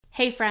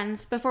Hey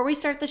friends, before we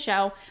start the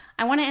show,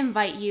 I want to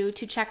invite you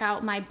to check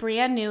out my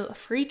brand new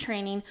free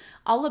training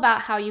all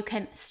about how you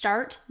can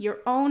start your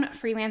own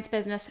freelance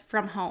business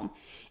from home.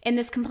 In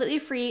this completely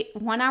free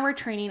 1-hour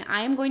training,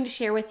 I am going to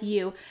share with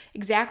you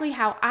exactly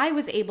how I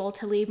was able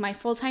to leave my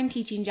full-time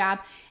teaching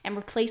job and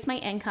replace my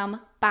income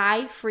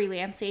by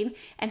freelancing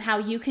and how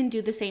you can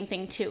do the same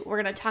thing too.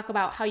 We're going to talk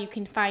about how you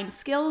can find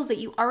skills that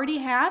you already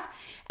have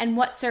and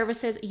what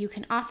services you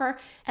can offer,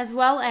 as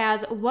well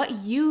as what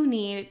you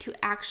need to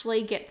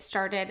actually get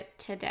started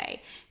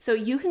today. So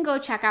you can go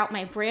check out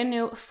my brand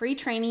new free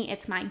training.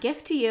 It's my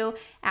gift to you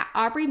at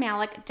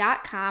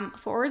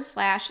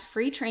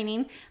aubreemalick.com/free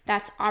training.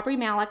 That's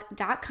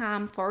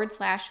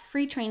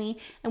aubreemalick.com/free training.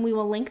 And we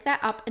will link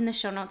that up in the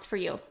show notes for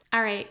you.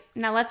 All right,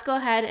 now let's go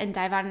ahead and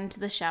dive on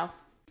into the show.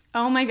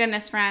 Oh my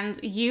goodness,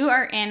 friends, you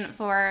are in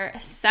for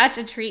such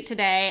a treat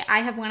today. I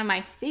have one of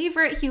my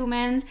favorite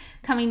humans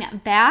coming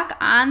back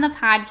on the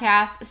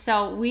podcast.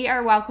 So we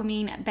are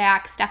welcoming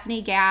back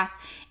Stefanie Gass,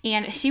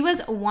 and she was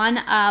one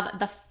of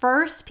the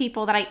first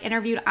people that I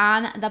interviewed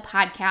on the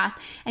podcast.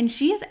 And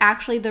she is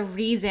actually the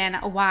reason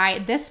why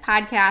this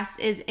podcast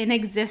is in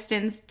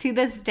existence to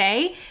this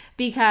day,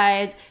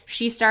 because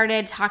she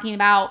started talking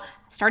about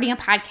starting a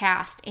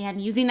podcast and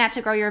using that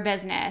to grow your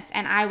business.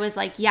 And I was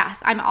like,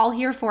 yes, I'm all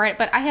here for it,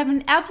 but I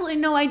have absolutely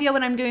no idea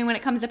what I'm doing when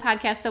it comes to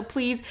podcasts. So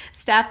please,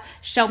 Steph,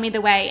 show me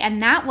the way.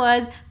 And that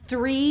was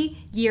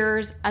 3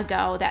 years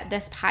ago that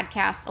this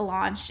podcast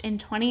launched in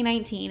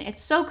 2019.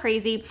 It's so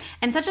crazy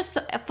and such a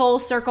full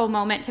circle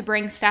moment to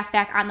bring Steph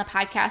back on the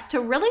podcast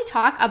to really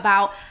talk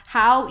about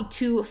how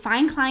to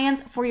find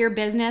clients for your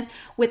business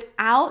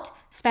without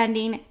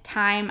spending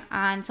time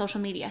on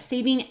social media,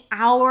 saving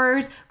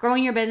hours,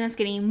 growing your business,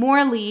 getting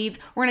more leads.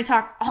 We're going to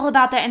talk all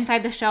about that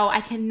inside the show. I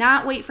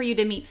cannot wait for you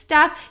to meet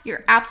Steph.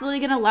 You're absolutely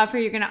going to love her.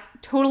 You're going to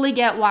totally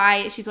get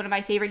why she's one of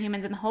my favorite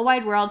humans in the whole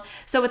wide world.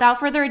 So without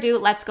further ado,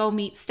 let's go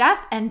meet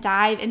Steph and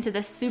dive into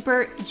this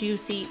super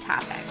juicy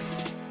topic.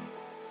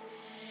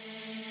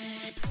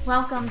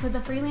 Welcome to the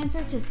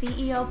Freelancer to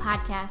CEO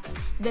podcast.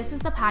 This is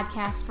the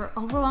podcast for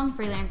overwhelmed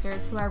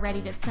freelancers who are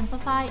ready to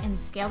simplify and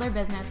scale their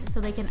business so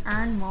they can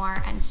earn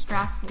more and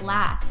stress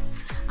less.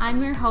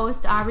 I'm your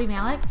host, Aubrie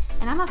Malick,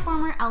 and I'm a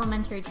former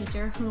elementary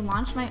teacher who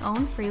launched my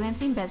own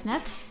freelancing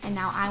business, and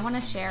now I want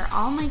to share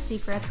all my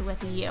secrets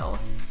with you.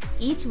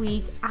 Each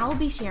week, I'll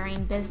be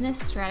sharing business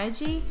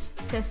strategy,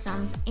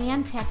 systems,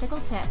 and tactical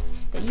tips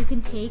that you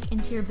can take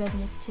into your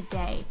business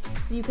today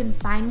so you can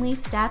finally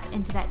step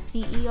into that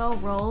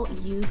CEO role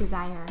you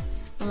desire.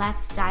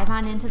 Let's dive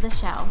on into the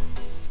show.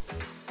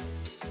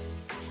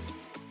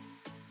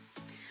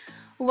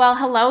 Well,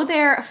 hello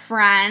there,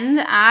 friend.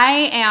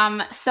 I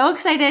am so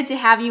excited to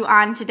have you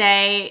on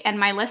today. And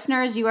my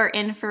listeners, you are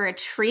in for a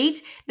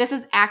treat. This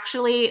is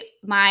actually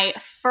my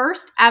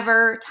first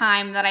ever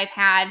time that I've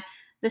had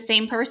the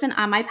same person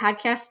on my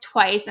podcast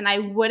twice, and I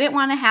wouldn't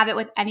want to have it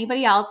with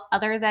anybody else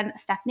other than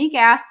Stefanie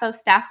Gass. So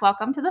Steph,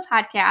 welcome to the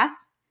podcast.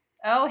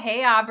 Oh,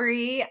 hey,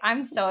 Aubrie.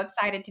 I'm so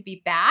excited to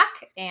be back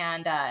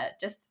and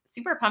just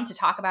super pumped to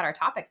talk about our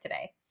topic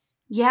today.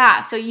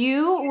 Yeah, so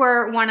you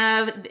were one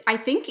of, I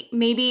think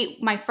maybe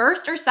my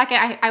first or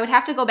second, I would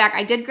have to go back.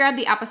 I did grab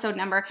the episode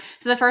number.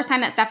 So the first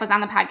time that Steph was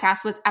on the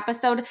podcast was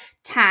episode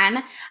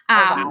 10.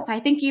 Wow. So I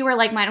think you were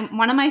like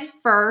one of my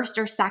first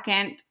or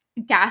second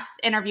guest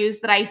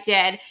interviews that I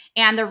did.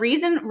 And the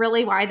reason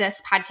really why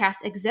this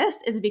podcast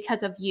exists is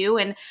because of you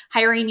and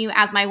hiring you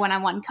as my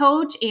one-on-one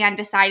coach and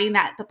deciding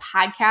that the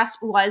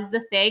podcast was the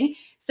thing.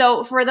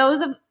 So for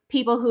those of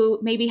people who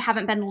maybe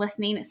haven't been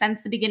listening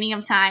since the beginning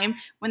of time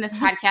when this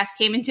podcast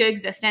came into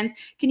existence,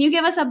 can you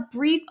give us a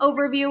brief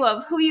overview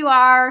of who you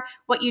are,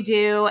 what you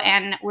do,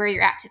 and where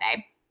you're at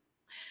today?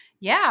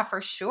 Yeah,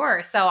 for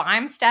sure. So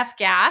I'm Steph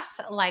Gass,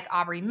 like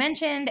Aubrie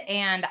mentioned,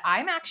 and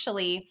I'm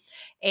actually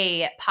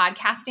a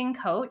podcasting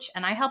coach,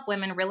 and I help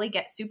women really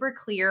get super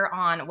clear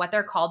on what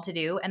they're called to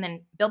do and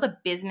then build a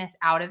business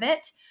out of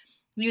it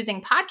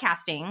using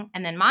podcasting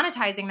and then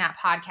monetizing that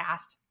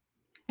podcast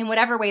in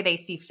whatever way they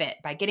see fit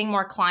by getting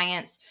more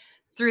clients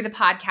through the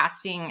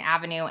podcasting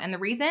avenue. And the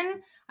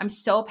reason I'm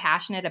so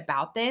passionate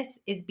about this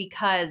is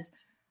because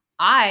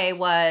I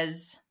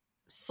was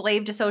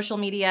slave to social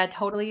media,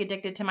 totally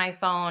addicted to my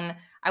phone.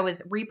 I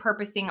was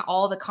repurposing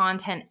all the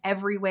content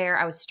everywhere.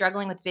 I was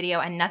struggling with video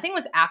and nothing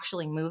was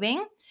actually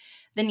moving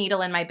the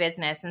needle in my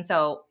business. And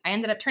so I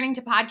ended up turning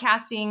to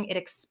podcasting. It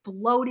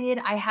exploded.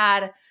 I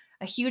had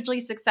a hugely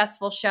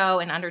successful show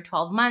in under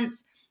 12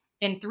 months.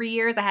 In 3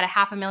 years, I had a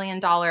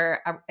 $500,000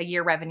 a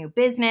year revenue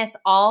business,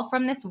 all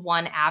from this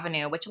one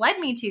avenue, which led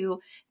me to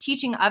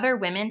teaching other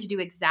women to do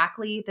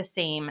exactly the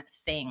same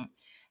thing.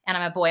 And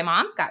I'm a boy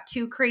mom, got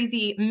 2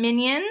 crazy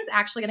minions,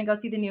 actually going to go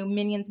see the new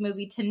Minions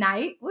movie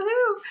tonight.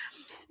 Woohoo!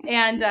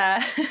 And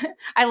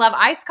I love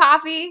iced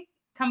coffee,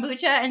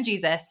 kombucha, and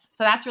Jesus.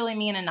 So that's really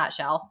me in a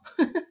nutshell.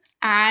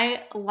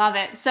 I love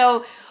it.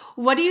 So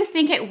what do you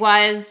think it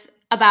was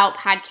about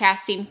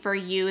podcasting for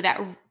you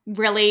that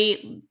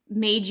really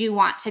made you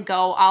want to go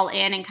all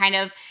in and kind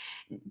of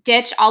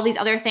ditch all these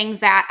other things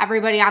that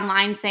everybody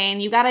online saying,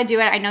 you got to do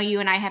it. I know you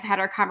and I have had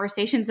our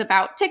conversations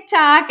about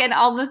TikTok and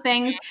all the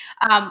things.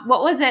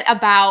 What was it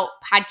about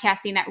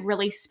podcasting that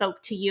really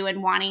spoke to you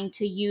and wanting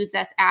to use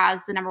this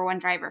as the number one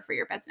driver for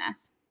your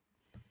business?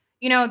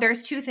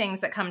 There's two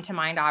things that come to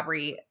mind,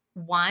 Aubrey.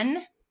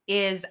 One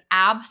is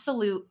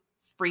absolute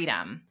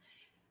freedom.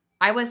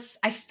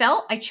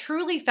 I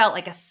truly felt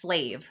like a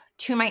slave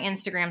to my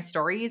Instagram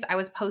stories. I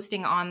was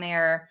posting on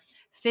there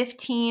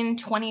 15,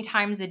 20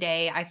 times a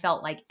day. I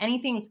felt like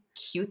anything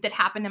cute that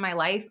happened in my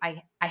life,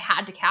 I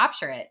had to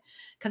capture it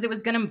because it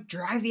was going to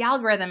drive the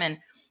algorithm. And,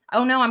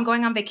 oh no, I'm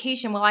going on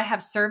vacation. Will I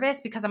have service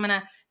because I'm going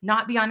to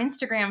not be on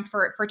Instagram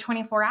for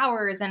 24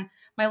 hours and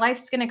my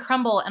life's going to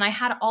crumble. And I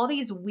had all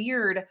these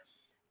weird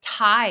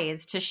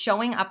ties to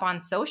showing up on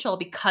social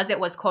because it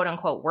was quote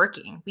unquote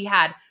working. We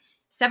had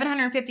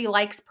 750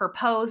 likes per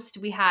post.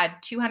 We had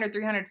 200,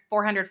 300,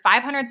 400,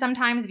 500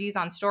 sometimes views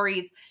on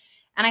stories.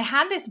 And I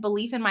had this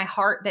belief in my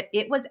heart that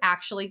it was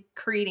actually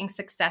creating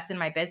success in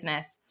my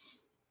business.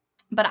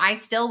 But I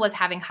still was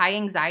having high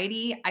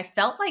anxiety. I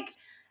felt like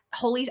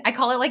I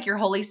call it like your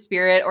Holy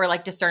Spirit or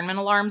like discernment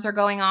alarms are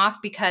going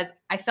off because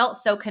I felt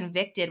so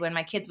convicted when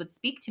my kids would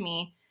speak to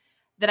me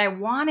that I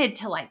wanted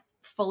to like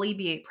fully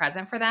be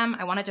present for them.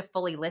 I wanted to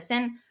fully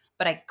listen,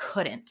 but I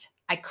couldn't.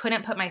 I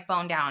couldn't put my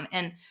phone down.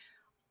 And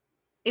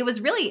it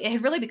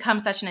had really become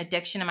such an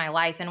addiction in my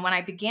life. And when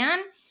I began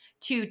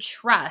to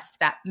trust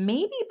that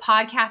maybe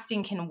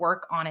podcasting can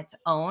work on its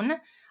own,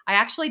 I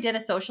actually did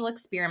a social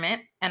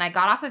experiment and I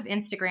got off of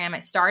Instagram.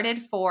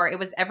 It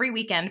was every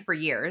weekend for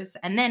years.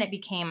 And then it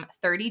became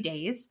 30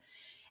 days.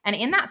 And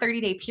in that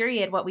 30-day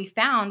period, what we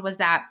found was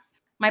that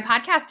my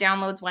podcast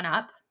downloads went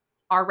up.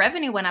 Our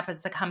revenue went up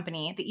as the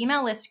company. The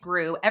email list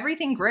grew.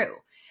 Everything grew.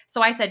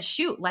 So I said,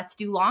 shoot, let's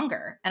do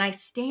longer. And I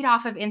stayed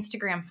off of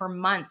Instagram for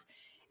months.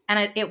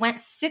 And it went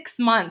 6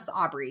 months,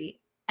 Aubrey.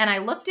 And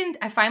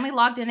I finally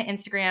logged into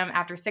Instagram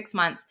after 6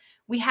 months.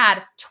 We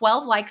had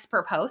 12 likes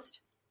per post.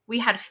 We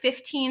had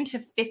 15 to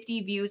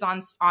 50 views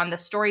on the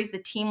stories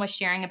the team was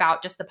sharing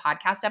about just the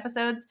podcast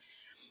episodes.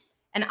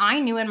 And I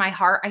knew in my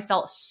heart, I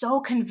felt so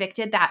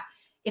convicted that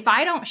if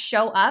I don't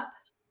show up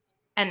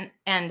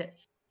and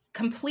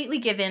completely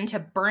give in to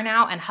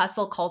burnout and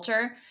hustle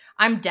culture,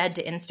 I'm dead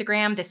to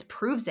Instagram. This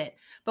proves it.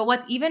 But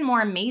what's even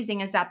more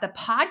amazing is that the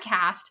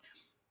podcast,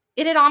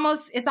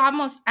 it's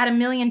almost at 1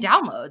 million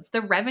downloads.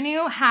 The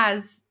revenue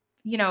has,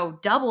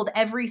 doubled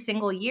every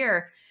single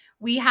year.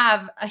 We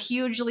have a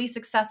hugely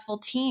successful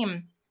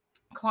team,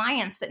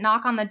 clients that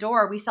knock on the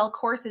door. We sell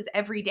courses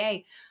every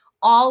day,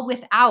 all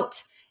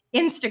without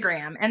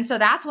Instagram. And so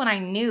that's when I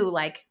knew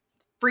like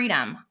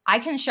freedom. I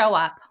can show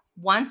up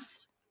once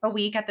a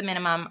week at the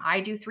minimum. I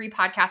do 3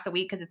 podcasts a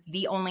week because it's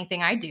the only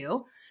thing I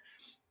do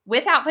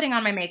without putting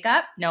on my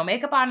makeup. No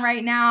makeup on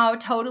right now,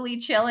 totally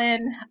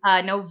chilling,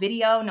 no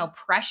video, no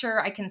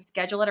pressure. I can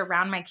schedule it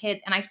around my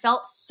kids. And I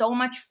felt so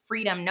much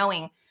freedom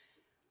knowing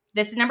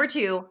this is number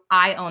 2,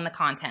 I own the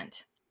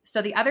content.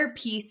 So the other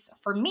piece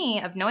for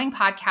me of knowing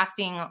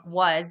podcasting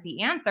was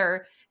the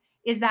answer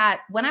is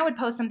that when I would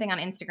post something on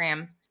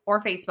Instagram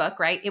or Facebook,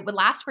 right, it would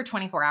last for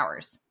 24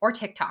 hours or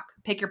TikTok,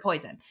 pick your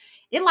poison.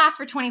 It lasts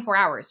for 24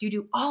 hours. You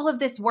do all of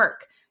this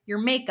work, your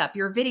makeup,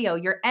 your video,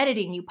 your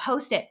editing, you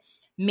post it.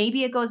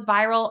 Maybe it goes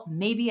viral,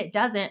 maybe it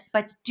doesn't,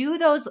 but do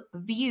those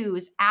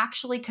views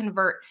actually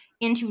convert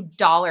into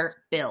dollar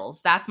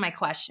bills? That's my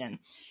question.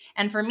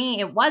 And for me,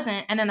 it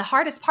wasn't. And then the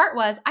hardest part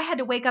was I had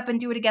to wake up and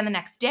do it again the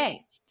next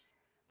day.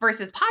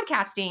 Versus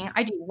podcasting,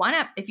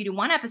 if you do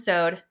one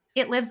episode,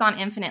 it lives on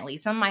infinitely.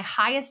 Some of my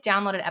highest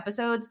downloaded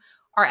episodes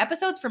are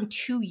episodes from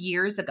 2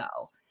 years ago,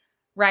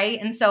 right?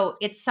 And so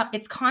it's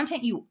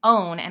content you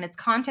own, and it's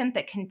content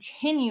that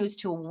continues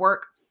to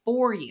work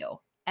for you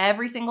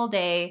every single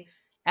day,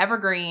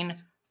 evergreen,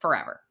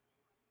 forever.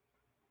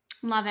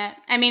 Love it.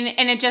 I mean,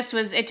 and it just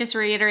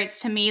reiterates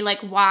to me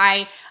like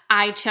why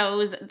I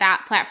chose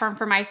that platform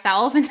for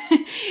myself.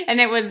 And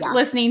it was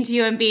listening to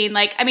you and being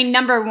like, I mean,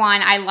 number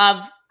one, I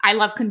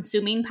love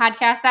consuming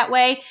podcasts that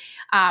way.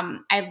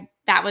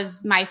 That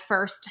was my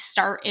first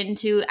start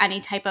into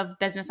any type of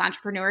business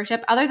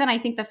entrepreneurship, other than I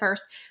think the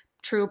first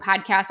true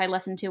podcast I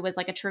listened to was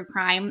like a true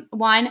crime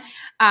one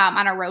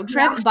on a road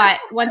trip. Yeah. But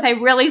once I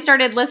really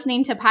started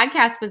listening to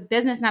podcasts was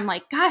business. And I'm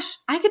like, gosh,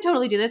 I could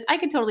totally do this. I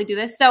could totally do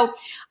this. So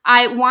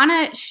I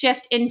want to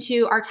shift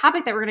into our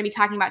topic that we're going to be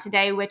talking about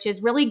today, which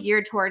is really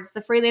geared towards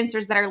the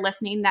freelancers that are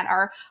listening, that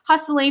are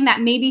hustling,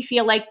 that maybe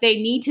feel like they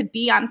need to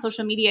be on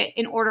social media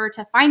in order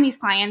to find these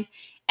clients.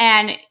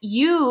 And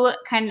you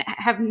can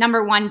have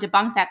number one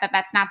debunked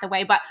that's not the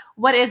way, but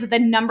what is the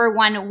number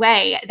one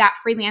way that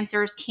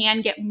freelancers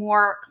can get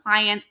more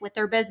clients with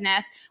their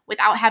business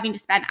without having to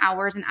spend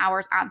hours and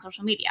hours on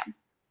social media?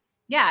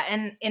 Yeah.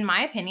 And in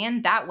my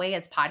opinion, that way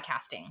is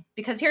podcasting.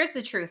 Because here's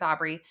the truth,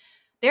 Aubrey.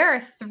 There are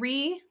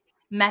 3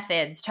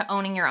 methods to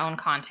owning your own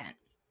content.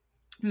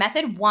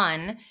 Method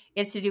 1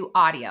 is to do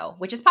audio,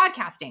 which is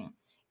podcasting.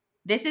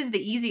 This is the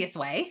easiest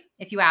way.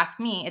 If you ask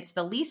me, it's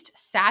the least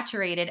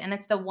saturated, and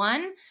it's the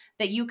one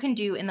that you can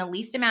do in the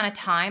least amount of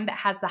time that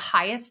has the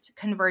highest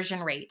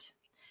conversion rate.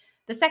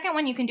 The second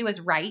one you can do is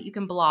write. You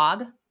can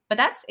blog, but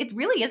it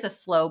really is a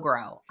slow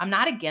grow. I'm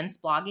not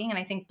against blogging. And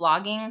I think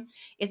blogging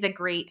is a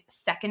great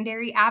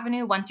secondary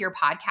avenue. Once your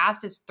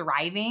podcast is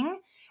thriving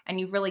and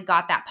you've really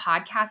got that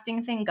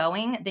podcasting thing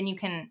going, then you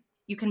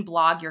can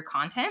blog your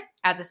content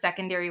as a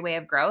secondary way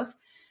of growth.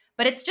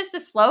 But it's just a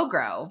slow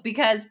grow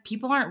because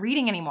people aren't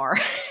reading anymore.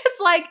 It's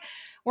like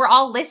we're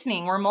all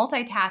listening, we're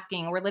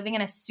multitasking, we're living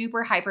in a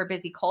super hyper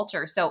busy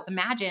culture. So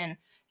imagine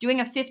doing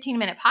a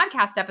 15-minute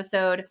podcast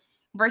episode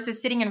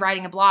versus sitting and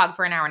writing a blog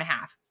for an hour and a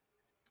half.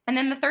 And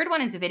then the third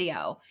one is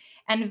video.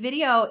 And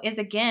video is,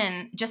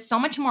 again, just so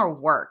much more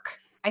work.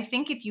 I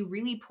think if you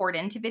really poured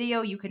into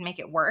video, you could make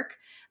it work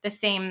the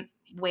same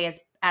way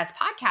as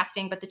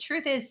podcasting. But the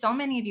truth is, so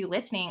many of you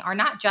listening are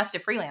not just a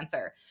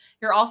freelancer.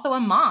 You're also a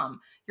mom.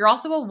 You're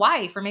also a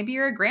wife, or maybe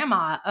you're a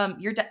grandma.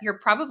 You're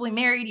probably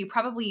married.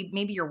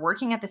 Maybe you're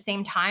working at the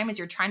same time as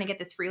you're trying to get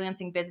this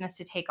freelancing business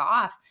to take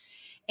off.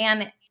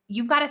 And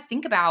you've got to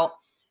think about,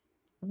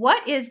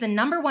 what is the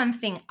number one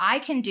thing I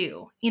can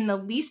do in the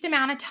least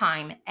amount of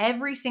time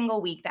every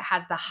single week that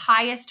has the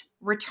highest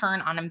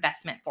return on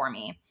investment for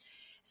me?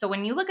 So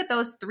when you look at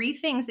those three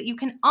things that you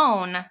can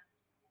own,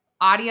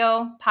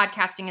 audio,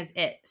 podcasting is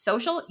it.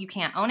 Social, you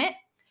can't own it.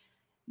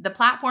 The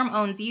platform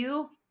owns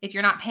you. If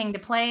you're not paying to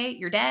play,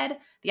 you're dead.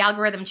 The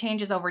algorithm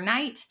changes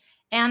overnight.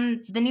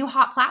 And the new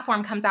hot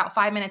platform comes out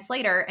 5 minutes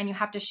later, and you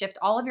have to shift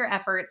all of your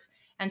efforts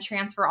and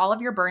transfer all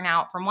of your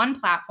burnout from one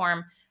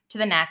platform to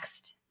the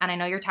next. And I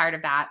know you're tired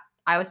of that.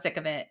 I was sick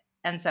of it.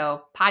 And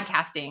so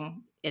podcasting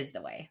is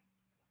the way.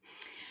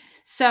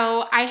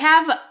 So I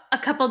have a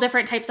couple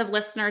different types of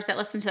listeners that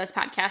listen to this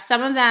podcast.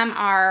 Some of them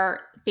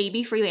are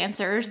baby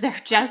freelancers.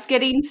 They're just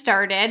getting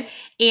started,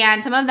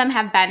 and some of them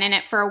have been in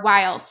it for a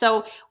while.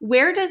 So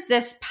where does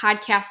this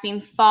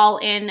podcasting fall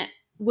in,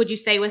 would you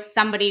say, with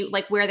somebody,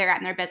 like where they're at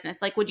in their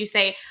business? Like, would you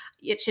say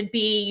you should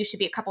be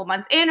a couple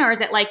months in, or is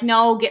it like,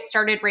 no, get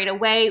started right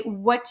away?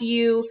 What do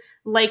you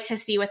like to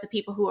see with the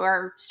people who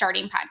are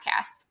starting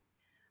podcasts?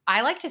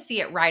 I like to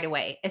see it right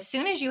away. As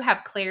soon as you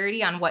have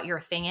clarity on what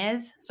your thing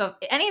is. So if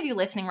any of you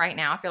listening right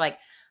now, if you're like,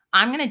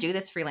 I'm going to do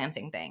this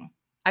freelancing thing,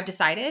 I've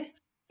decided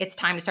it's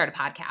time to start a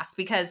podcast,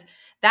 because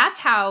that's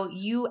how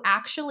you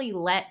actually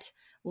let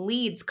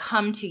leads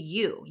come to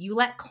you. You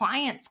let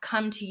clients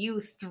come to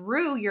you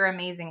through your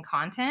amazing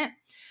content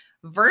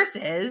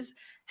versus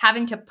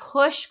having to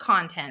push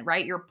content,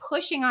 right? You're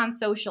pushing on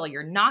social,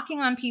 you're knocking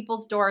on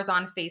people's doors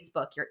on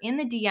Facebook, you're in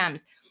the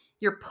DMs,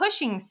 you're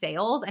pushing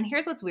sales. And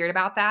here's what's weird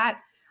about that.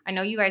 I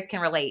know you guys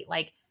can relate.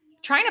 Like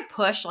trying to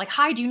push, like,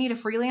 hi, do you need a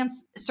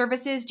freelance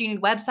services? Do you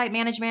need website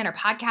management or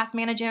podcast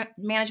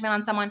management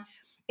on someone?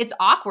 It's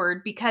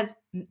awkward because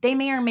they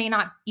may or may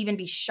not even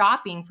be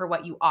shopping for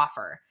what you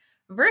offer.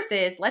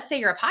 Versus, let's say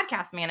you're a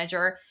podcast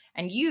manager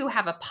and you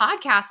have a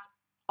podcast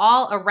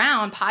all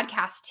around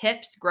podcast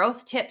tips,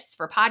 growth tips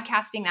for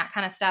podcasting, that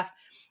kind of stuff.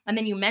 And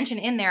then you mention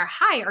in there,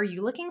 hi, are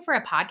you looking for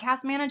a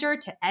podcast manager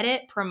to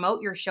edit,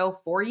 promote your show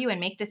for you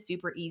and make this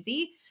super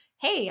easy?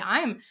 Hey,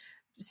 I'm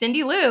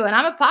Cindy Lou and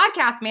I'm a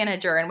podcast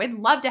manager and we'd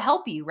love to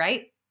help you,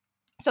 right?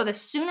 So the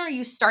sooner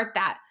you start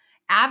that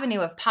avenue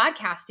of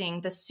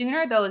podcasting, the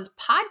sooner those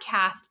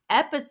podcast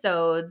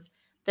episodes,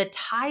 the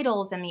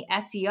titles and the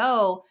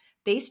SEO,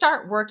 they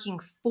start working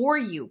for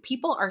you.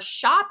 People are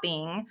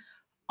shopping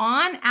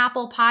on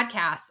Apple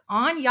Podcasts,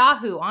 on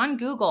Yahoo, on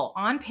Google,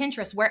 on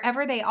Pinterest,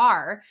 wherever they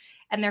are,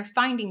 and they're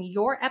finding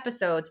your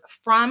episodes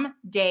from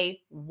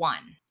day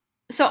one.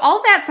 So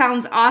all that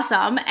sounds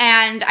awesome.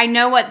 And I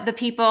know what the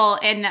people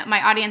in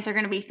my audience are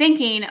going to be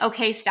thinking.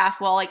 Okay,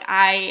 Steph, well, like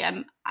I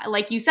am,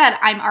 like you said,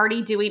 I'm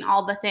already doing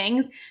all the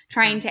things,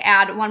 trying to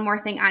add one more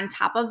thing on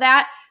top of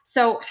that.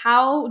 So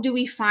how do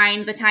we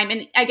find the time?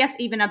 And I guess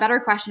even a better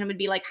question would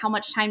be like, how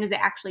much time does it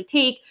actually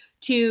take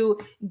to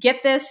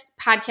get this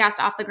podcast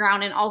off the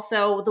ground, and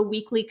also the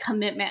weekly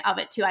commitment of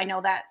it too? I know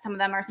that some of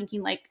them are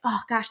thinking like, oh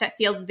gosh, that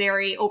feels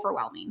very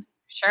overwhelming.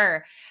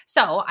 Sure.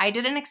 So I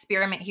did an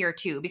experiment here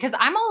too, because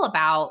I'm all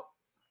about,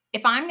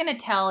 if I'm going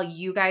to tell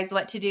you guys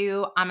what to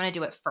do, I'm going to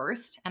do it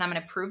first, and I'm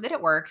going to prove that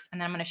it works. And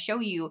then I'm going to show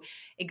you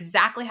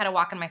exactly how to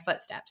walk in my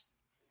footsteps.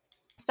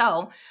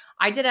 So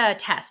I did a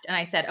test and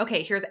I said,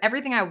 okay, here's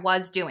everything I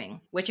was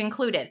doing, which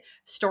included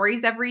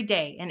stories every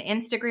day, an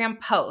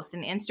Instagram post,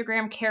 an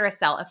Instagram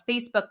carousel, a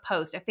Facebook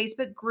post, a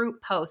Facebook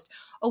group post,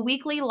 a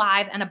weekly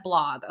live, and a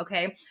blog.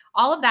 Okay.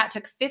 All of that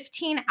took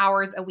 15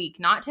 hours a week,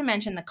 not to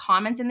mention the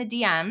comments in the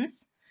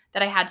DMs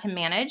that I had to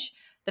manage,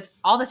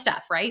 all the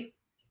stuff, right?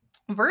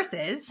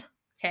 Versus,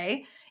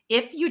 okay,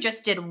 if you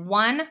just did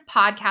one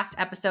podcast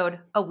episode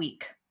a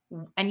week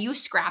and you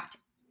scrapped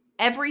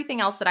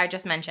everything else that I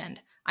just mentioned.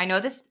 I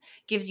know this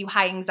gives you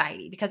high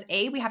anxiety because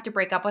A, we have to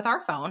break up with our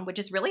phone, which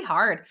is really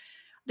hard.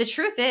 The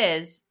truth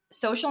is,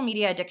 social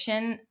media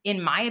addiction,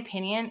 in my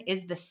opinion,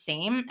 is the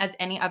same as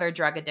any other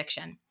drug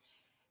addiction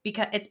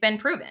because it's been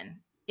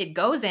proven. It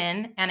goes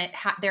in and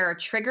there are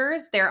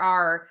triggers, there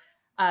are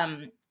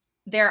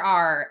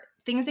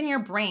things in your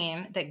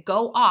brain that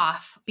go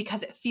off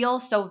because it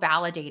feels so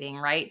validating,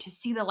 right? To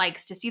see the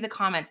likes, to see the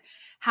comments.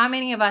 How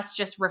many of us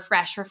just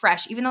refresh,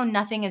 even though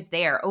nothing is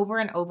there over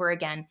and over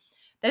again?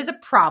 That is a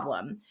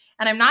problem.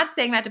 And I'm not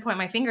saying that to point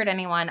my finger at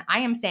anyone. I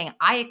am saying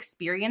I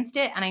experienced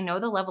it and I know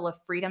the level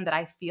of freedom that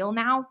I feel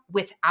now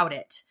without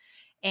it.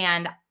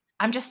 And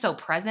I'm just so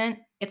present.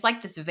 It's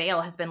like this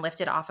veil has been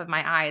lifted off of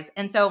my eyes.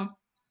 And so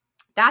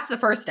that's the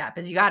first step,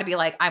 is you got to be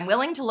like, I'm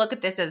willing to look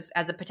at this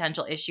as a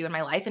potential issue in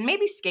my life, and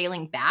maybe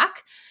scaling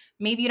back.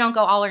 Maybe you don't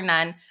go all or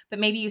none, but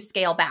maybe you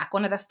scale back.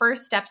 One of the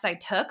first steps I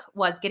took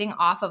was getting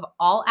off of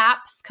all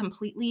apps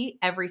completely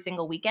every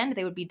single weekend.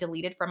 They would be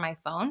deleted from my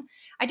phone.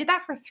 I did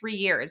that for 3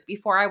 years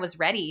before I was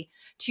ready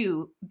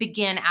to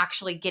begin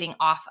actually getting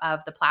off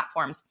of the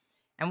platforms.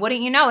 And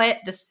wouldn't you know it,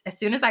 as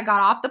soon as I got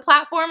off the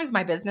platforms,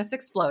 my business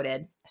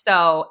exploded.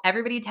 So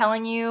everybody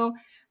telling you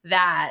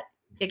that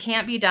it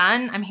can't be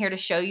done, I'm here to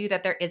show you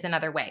that there is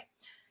another way.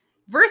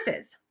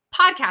 Versus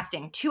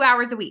podcasting 2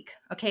 hours a week.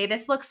 Okay,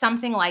 this looks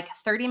something like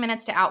 30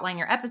 minutes to outline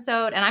your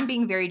episode, and I'm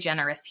being very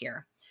generous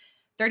here.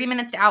 30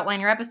 minutes to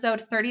outline your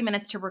episode, 30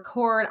 minutes to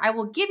record. I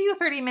will give you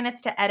 30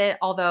 minutes to edit,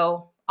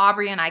 although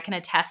Aubrey and I can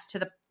attest to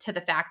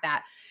the fact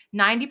that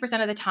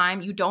 90% of the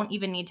time you don't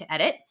even need to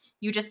edit.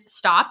 You just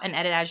stop and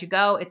edit as you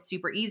go. It's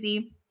super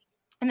easy.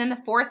 And then the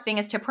fourth thing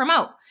is to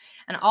promote.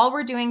 And all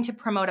we're doing to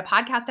promote a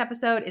podcast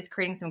episode is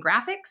creating some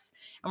graphics,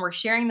 and we're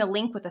sharing the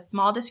link with a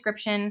small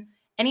description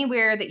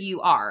anywhere that you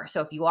are.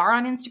 So if you are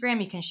on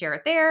Instagram, you can share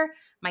it there.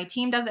 My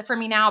team does it for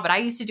me now, but I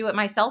used to do it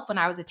myself when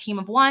I was a team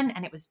of one,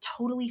 and it was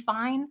totally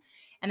fine.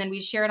 And then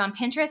we'd share it on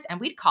Pinterest and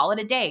we'd call it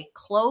a day.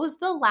 Close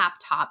the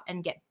laptop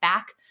and get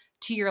back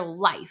to your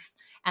life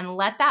and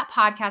let that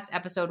podcast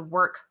episode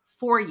work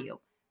for you.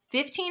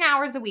 15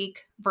 hours a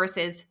week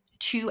versus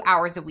 2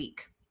 hours a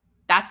week.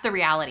 That's the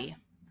reality.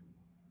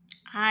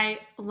 I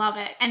love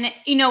it. And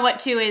you know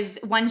what too is,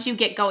 once you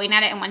get going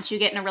at it and once you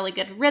get in a really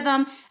good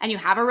rhythm and you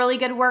have a really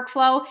good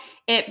workflow,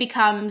 it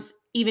becomes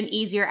even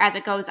easier as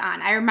it goes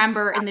on. I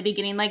remember in the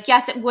beginning, like,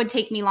 yes, it would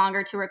take me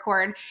longer to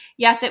record.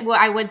 Yes,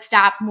 I would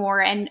stop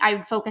more and I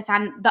would focus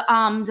on the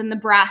ums and the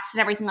breaths and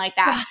everything like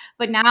that.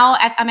 But now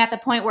I'm at the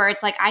point where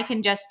it's like, I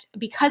can just,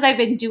 because I've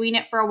been doing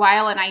it for a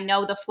while and I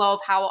know the flow of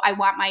how I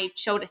want my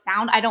show to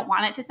sound. I don't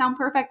want it to sound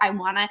perfect. I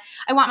want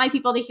my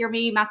people to hear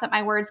me mess up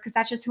my words, because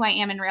that's just who I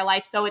am in real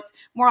life. So it's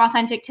more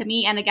authentic to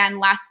me. And again,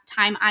 less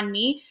time on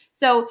me.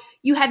 So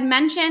you had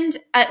mentioned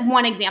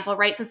one example,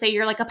 right? So say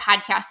you're like a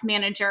podcast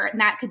manager, and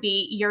that could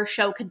be, your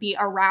show could be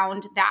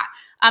around that.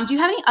 Do you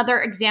have any other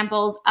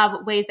examples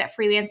of ways that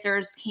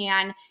freelancers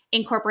can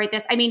incorporate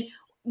this? I mean,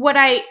 what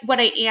I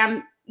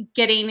am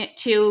getting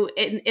to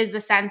is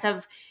the sense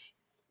of,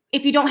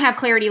 if you don't have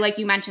clarity, like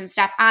you mentioned,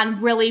 Steph, on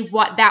really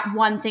what that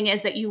one thing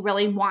is that you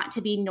really want to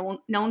be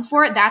known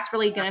for, that's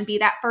really going to be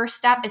that first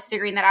step, is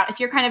figuring that out. If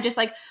you're kind of just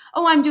like,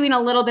 oh, I'm doing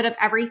a little bit of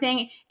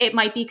everything, it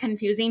might be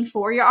confusing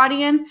for your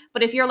audience.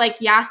 But if you're like,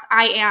 yes,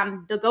 I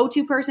am the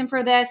go-to person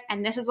for this,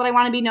 and this is what I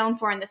want to be known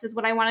for, and this is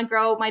what I want to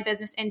grow my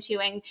business into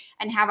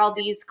and have all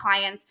these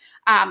clients.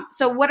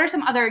 So what are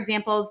some other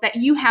examples that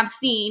you have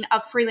seen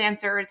of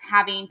freelancers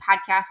having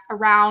podcasts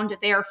around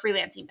their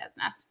freelancing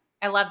business?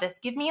 I love this.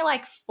 Give me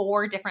like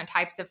 4 different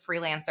types of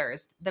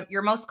freelancers,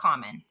 your most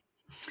common.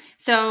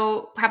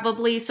 So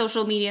probably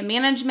social media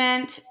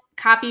management,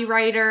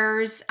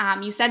 copywriters.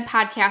 You said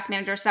podcast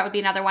managers, so that would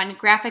be another one.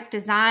 Graphic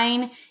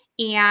design,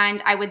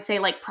 and I would say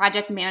like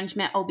project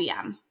management,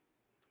 OBM.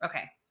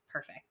 Okay,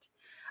 perfect.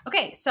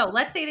 Okay, so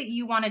let's say that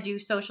you want to do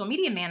social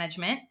media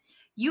management.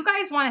 You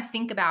guys want to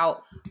think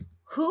about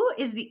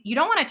you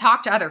don't want to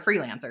talk to other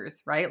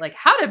freelancers, right? Like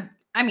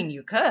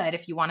you could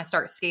if you want to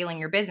start scaling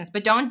your business,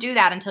 but don't do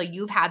that until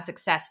you've had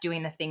success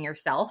doing the thing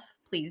yourself.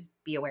 Please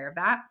be aware of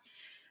that.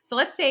 So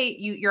let's say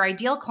your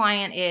ideal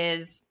client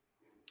is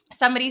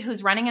somebody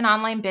who's running an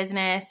online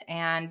business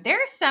and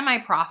they're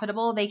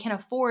semi-profitable. They can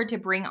afford to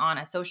bring on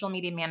a social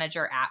media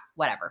manager at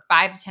whatever,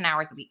 5 to 10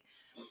 hours a week.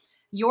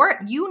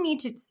 You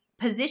need to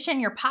position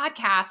your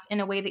podcast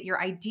in a way that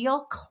your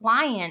ideal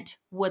client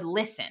would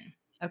listen.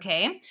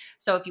 Okay.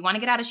 So if you want to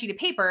get out a sheet of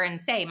paper and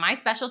say, my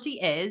specialty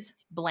is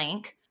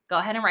blank, go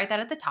ahead and write that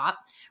at the top.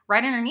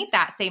 Right underneath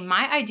that, say,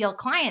 my ideal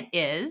client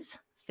is,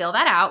 fill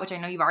that out, which I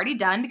know you've already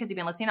done because you've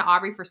been listening to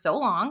Aubrey for so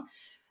long.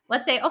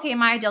 Let's say, okay,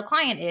 my ideal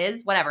client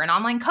is whatever, an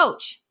online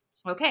coach.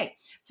 Okay.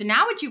 So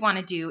now what you want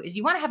to do is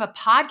you want to have a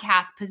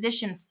podcast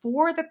position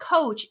for the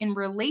coach in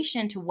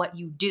relation to what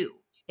you do.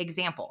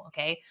 Example.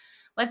 Okay.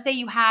 Let's say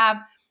you have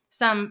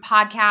some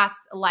podcasts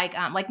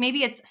like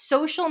maybe it's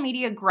social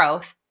media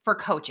growth for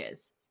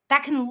coaches.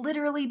 That can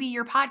literally be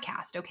your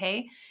podcast.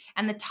 Okay.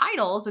 And the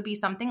titles would be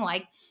something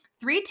like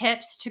 3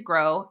 tips to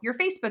grow your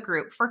Facebook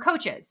group for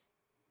coaches.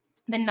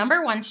 The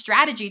number 1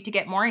 strategy to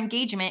get more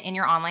engagement in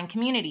your online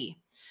community.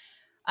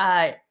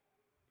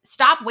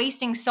 Stop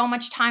wasting so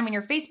much time in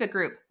your Facebook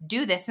group.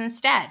 Do this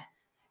instead.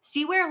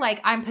 See where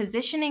like I'm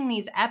positioning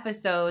these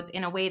episodes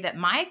in a way that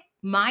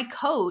my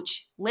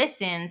coach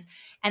listens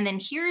and then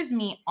hears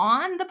me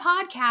on the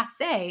podcast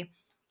say,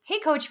 hey,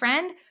 coach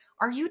friend,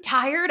 are you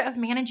tired of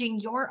managing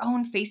your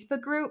own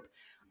Facebook group?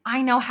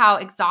 I know how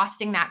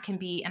exhausting that can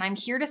be, and I'm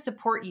here to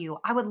support you.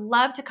 I would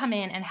love to come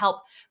in and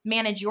help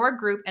manage your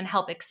group and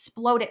help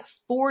explode it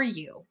for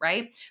you,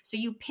 right? So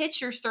you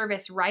pitch your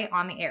service right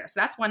on the air. So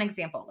that's one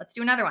example. Let's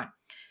do another one.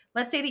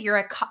 Let's say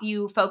that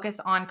you focus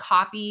on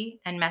copy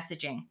and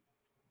messaging.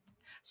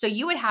 So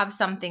you would have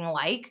something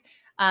like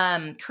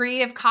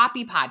creative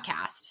copy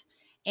podcast.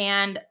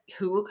 And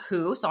so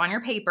on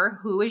your paper,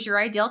 who is your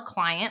ideal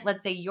client?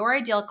 Let's say your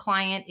ideal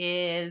client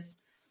is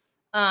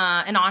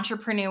an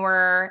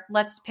entrepreneur.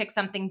 Let's pick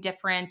something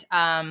different.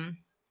 A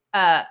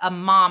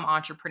mom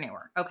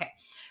entrepreneur. Okay.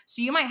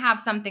 So you might have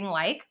something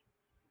like,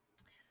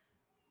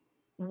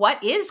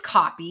 what is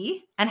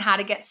copy and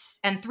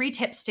and 3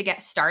 tips to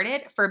get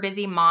started for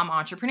busy mom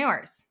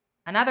entrepreneurs.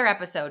 Another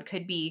episode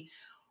could be,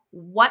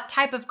 what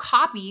type of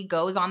copy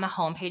goes on the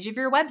homepage of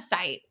your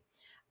website?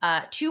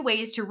 2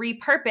 ways to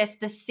repurpose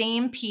the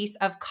same piece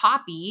of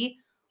copy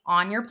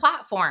on your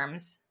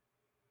platforms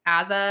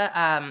as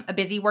a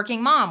busy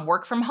working mom,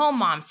 work from home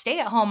mom, stay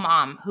at home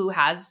mom who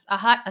has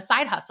a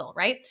side hustle,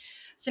 right?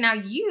 So now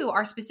you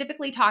are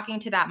specifically talking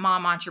to that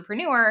mom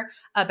entrepreneur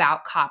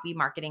about copy,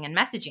 marketing, and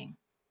messaging.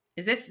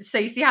 So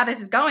you see how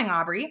this is going,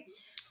 Aubrey?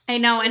 I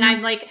know. And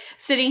I'm like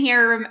sitting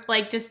here,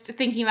 like just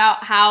thinking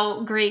about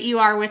how great you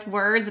are with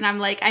words. And I'm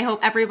like, I hope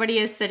everybody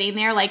is sitting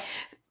there, like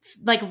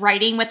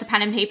writing with a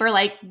pen and paper,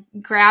 like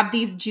grab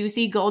these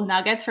juicy gold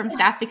nuggets from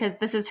Steph, because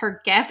this is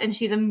her gift and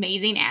she's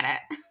amazing at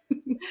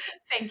it.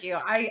 Thank you.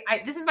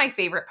 This is my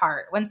favorite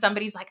part, when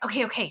somebody's like,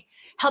 okay,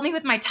 help me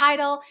with my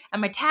title and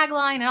my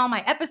tagline and all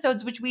my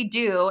episodes, which we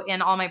do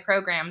in all my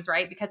programs,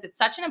 right? Because it's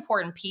such an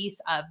important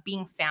piece of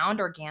being found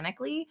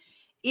organically,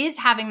 is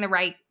having the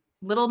right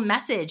little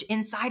message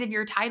inside of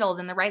your titles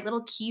and the right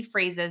little key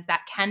phrases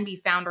that can be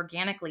found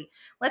organically.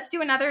 Let's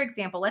do another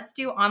example. Let's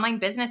do online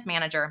business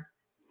manager.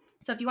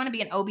 So if you want to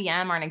be an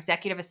OBM or an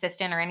executive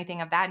assistant or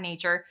anything of that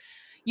nature,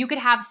 you could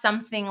have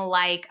something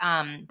like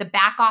the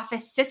Back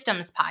Office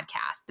Systems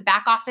podcast, the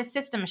Back Office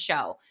Systems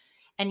show.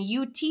 And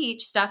you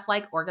teach stuff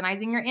like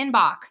organizing your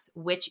inbox,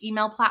 which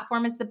email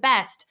platform is the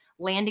best,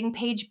 landing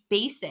page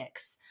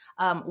basics,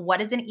 what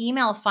is an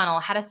email funnel,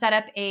 how to set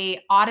up a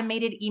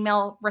automated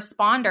email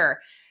responder,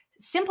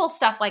 simple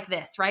stuff like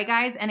this, right,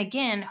 guys? And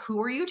again,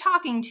 who are you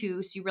talking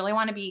to? So you really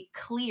want to be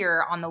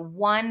clear on the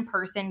one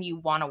person you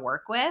want to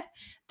work with.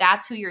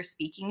 That's who you're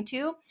speaking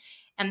to.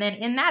 And then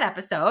in that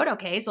episode,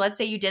 okay, so let's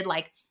say you did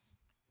like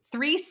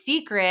 3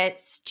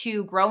 secrets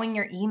to growing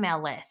your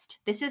email list.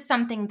 This is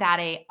something that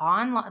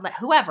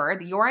whoever,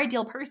 your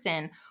ideal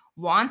person,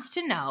 wants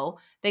to know.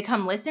 They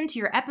come listen to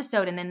your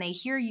episode and then they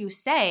hear you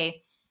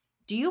say,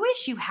 do you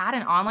wish you had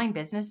an online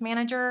business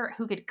manager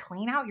who could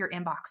clean out your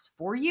inbox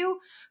for you,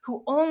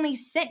 who only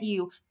sent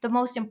you the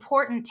most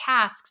important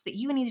tasks that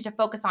you needed to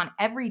focus on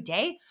every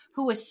day,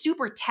 who was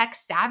super tech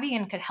savvy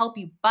and could help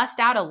you bust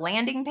out a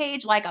landing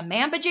page like a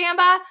mamba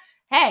jamba?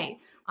 Hey,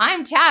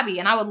 I'm Tabby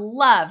and I would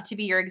love to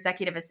be your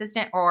executive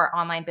assistant or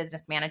online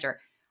business manager.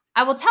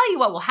 I will tell you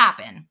what will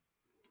happen.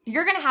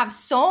 You're going to have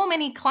so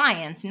many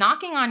clients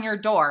knocking on your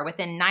door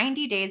within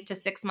 90 days to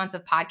 6 months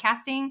of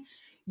podcasting.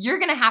 You're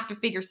going to have to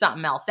figure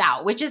something else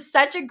out, which is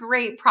such a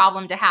great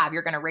problem to have.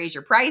 You're going to raise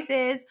your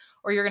prices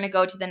or you're going to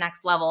go to the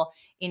next level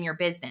in your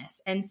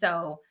business. And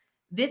so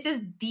this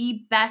is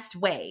the best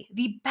way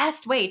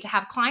to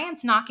have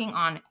clients knocking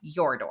on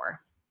your door.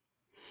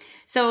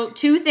 So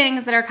 2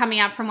 things that are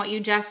coming up from what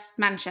you just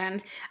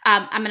mentioned.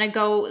 I'm going to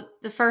go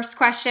the first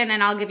question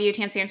and I'll give you a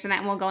chance to answer that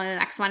and we'll go into the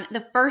next one.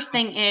 The first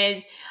thing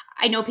is,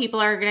 I know people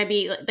are going to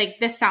be like,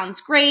 this sounds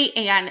great.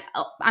 And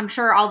I'm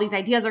sure all these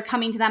ideas are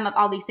coming to them of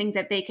all these things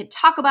that they could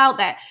talk about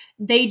that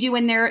they do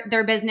in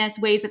their business,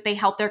 ways that they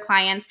help their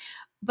clients.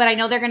 But I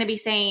know they're going to be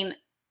saying,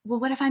 well,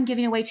 what if I'm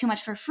giving away too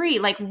much for free?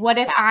 Like, what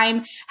if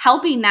I'm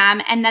helping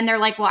them? And then they're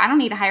like, well, I don't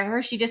need to hire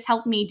her. She just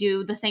helped me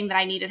do the thing that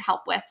I needed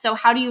help with. So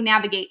how do you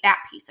navigate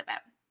that piece of it?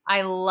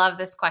 I love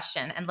this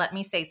question. And let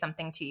me say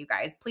something to you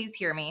guys. Please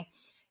hear me.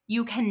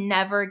 You can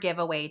never give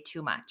away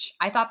too much.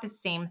 I thought the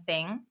same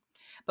thing.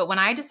 But when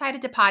I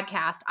decided to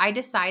podcast, I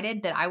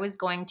decided that I was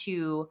going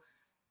to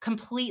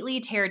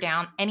completely tear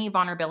down any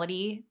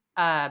vulnerability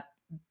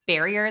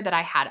barrier that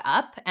I had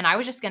up. And I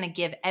was just going to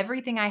give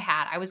everything I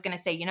had. I was going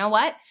to say, you know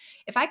what?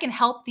 If I can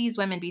help these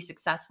women be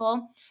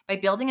successful by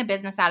building a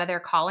business out of their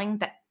calling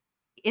that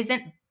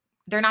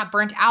they're not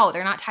burnt out,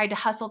 they're not tied to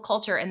hustle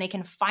culture, and they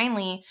can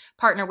finally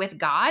partner with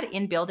God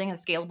in building a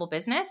scalable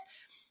business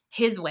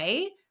His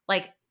way,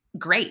 like,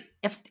 great.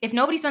 If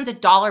nobody spends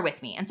 $1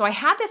 with me. And so I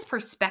had this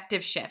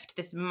perspective shift,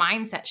 this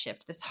mindset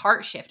shift, this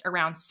heart shift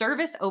around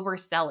service over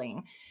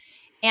selling.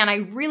 And I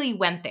really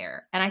went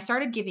there and I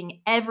started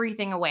giving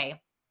everything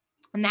away.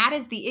 And that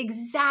is the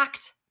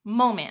exact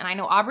moment, and I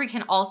know Aubrey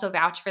can also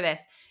vouch for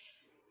this,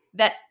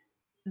 that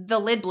the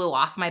lid blew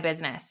off my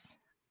business.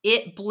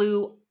 It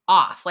blew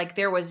off. Like,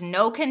 there was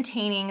no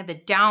containing the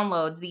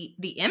downloads,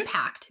 the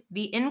impact,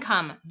 the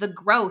income, the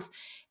growth.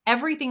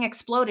 Everything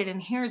exploded.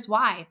 And here's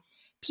why.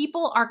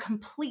 People are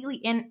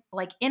completely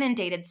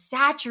inundated,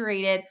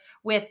 saturated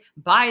with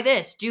buy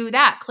this, do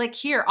that, click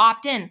here,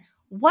 opt in.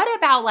 What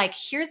about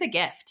here's a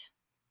gift.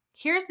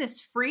 Here's this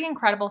free,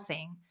 incredible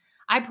thing.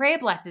 I pray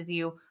it blesses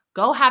you.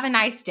 Go have a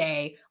nice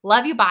day.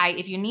 Love you. Bye.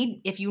 If you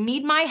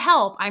need my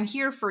help, I'm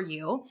here for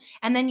you.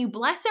 And then you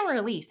bless and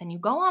release and you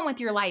go on with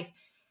your life.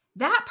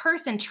 That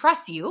person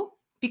trusts you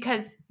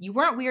because you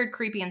weren't weird,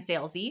 creepy, and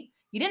salesy.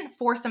 You didn't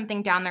force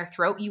something down their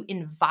throat. You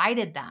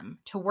invited them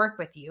to work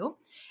with you.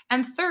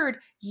 And third,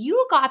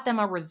 you got them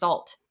a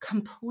result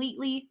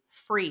completely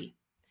free.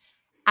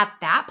 At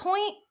that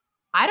point,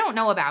 I don't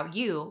know about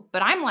you,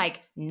 but I'm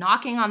like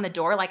knocking on the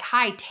door like,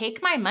 hi,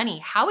 take my money.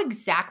 How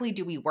exactly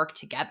do we work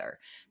together?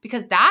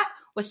 Because that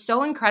was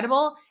so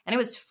incredible and it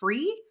was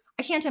free.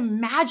 I can't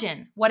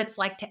imagine what it's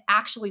like to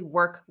actually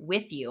work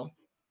with you.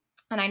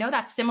 And I know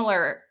that's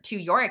similar to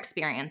your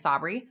experience,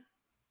 Aubrey.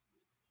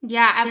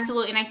 Yeah,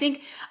 absolutely. And I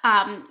think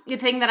the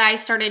thing that I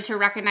started to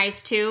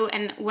recognize too,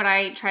 and what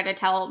I try to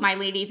tell my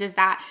ladies is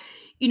that,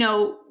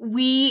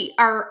 we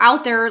are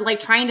out there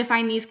like trying to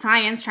find these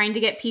clients, trying to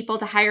get people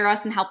to hire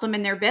us and help them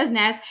in their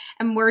business.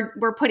 And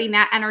we're putting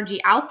that energy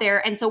out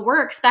there. And so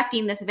we're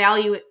expecting this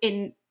value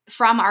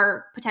from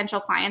our potential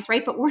clients,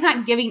 right? But we're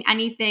not giving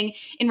anything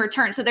in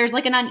return. So there's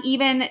like an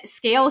uneven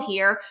scale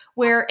here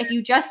where if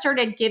you just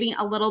started giving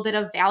a little bit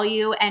of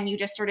value and you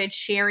just started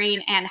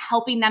sharing and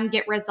helping them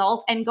get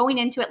results and going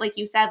into it, like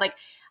you said, like,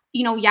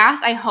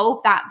 yes, I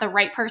hope that the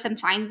right person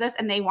finds this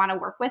and they want to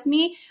work with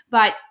me.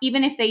 But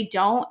even if they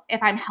don't,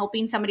 if I'm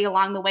helping somebody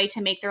along the way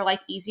to make their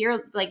life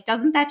easier, like,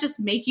 doesn't that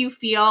just make you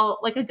feel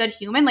like a good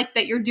human, like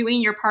that you're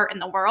doing your part in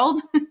the world?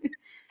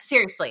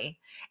 Seriously.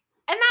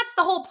 And that's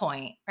the whole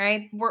point,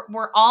 right?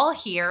 We're all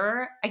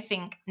here, I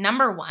think,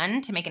 number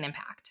one, to make an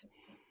impact.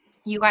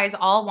 You guys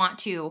all want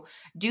to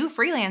do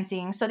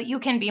freelancing so that you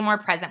can be more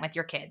present with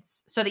your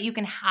kids, so that you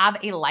can have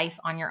a life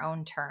on your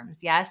own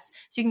terms, yes?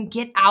 So you can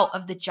get out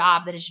of the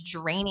job that is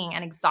draining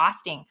and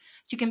exhausting,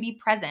 so you can be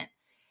present.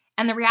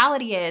 And the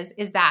reality is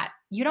that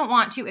you don't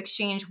want to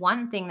exchange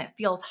one thing that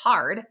feels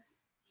hard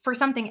for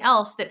something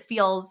else that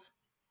feels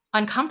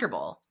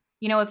uncomfortable.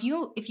 If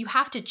you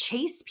have to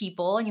chase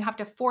people and you have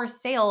to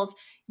force sales,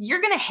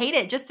 you're going to hate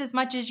it just as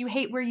much as you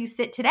hate where you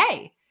sit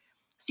today.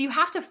 So you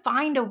have to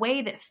find a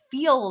way that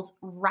feels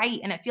right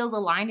and it feels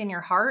aligned in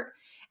your heart.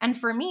 And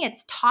for me,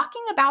 it's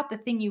talking about the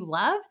thing you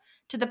love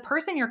to the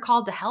person you're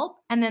called to help,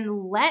 and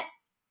then let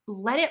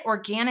it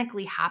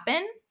organically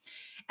happen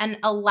and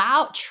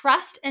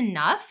trust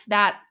enough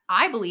that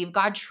I believe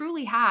God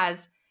truly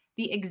has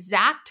the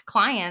exact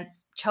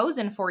clients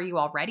chosen for you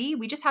already.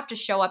 We just have to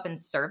show up in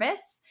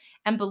service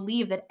and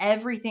believe that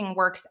everything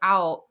works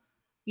out,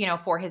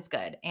 for his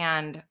good,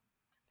 and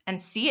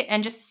see it,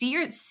 and just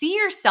see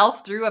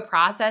yourself through a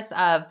process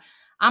of,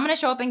 I'm going to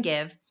show up and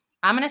give,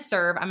 I'm going to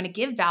serve, I'm going to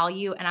give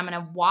value, and I'm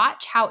going to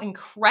watch how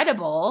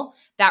incredible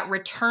that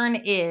return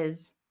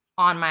is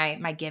on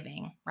my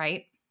giving,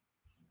 right?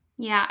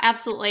 Yeah,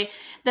 absolutely.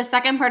 The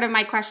second part of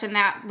my question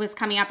that was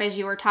coming up as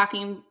you were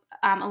talking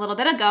a little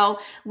bit ago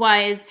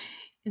was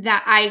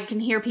that I can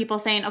hear people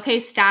saying, okay,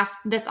 Steph,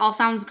 this all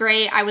sounds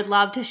great. I would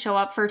love to show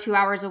up for 2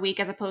 hours a week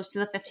as opposed to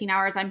the 15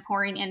 hours I'm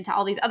pouring into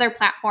all these other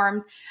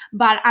platforms.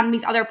 But on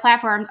these other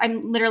platforms,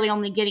 I'm literally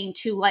only getting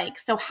 2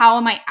 likes. So how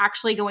am I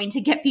actually going to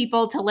get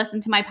people to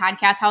listen to my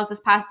podcast? How is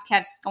this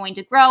podcast going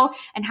to grow?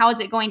 And how is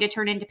it going to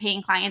turn into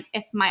paying clients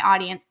if my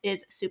audience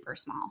is super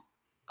small?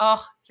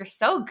 Oh, you're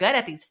so good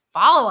at these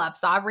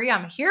follow-ups, Aubrey.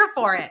 I'm here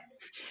for it.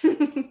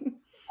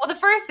 Well, the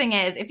first thing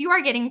is, if you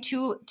are getting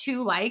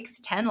two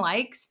likes, 10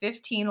 likes,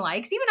 15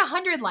 likes, even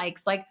 100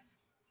 likes, like,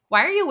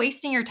 why are you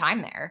wasting your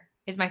time there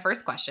is my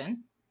first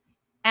question.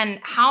 And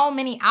how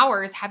many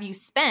hours have you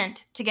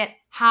spent to get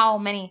how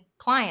many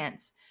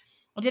clients?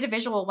 I did a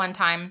visual one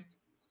time.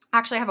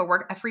 Actually, I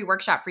have a free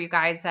workshop for you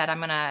guys that I'm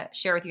going to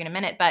share with you in a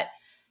minute, but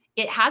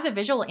it has a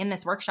visual in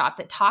this workshop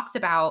that talks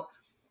about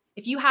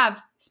if you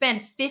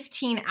spend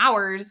 15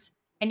 hours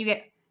and you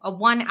get a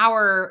 1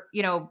 hour,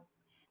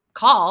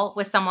 call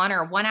with someone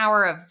or 1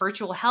 hour of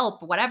virtual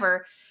help,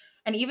 whatever.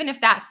 And even if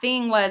that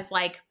thing was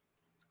like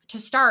to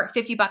start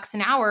 $50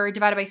 an hour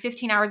divided by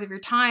 15 hours of your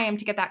time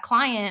to get that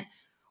client,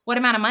 what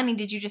amount of money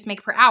did you just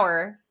make per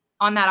hour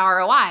on that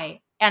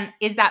ROI? And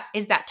is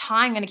that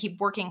time going to keep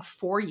working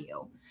for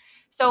you?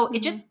 So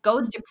it just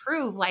goes to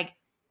prove like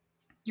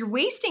you're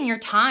wasting your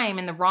time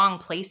in the wrong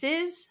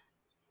places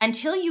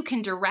until you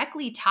can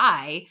directly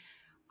tie.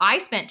 I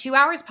spent 2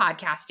 hours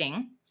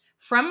podcasting.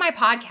 From my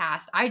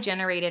podcast, I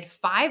generated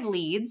 5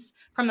 leads.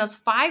 From those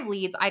 5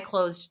 leads, I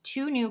closed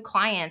 2 new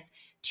clients.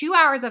 2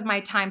 hours of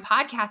my time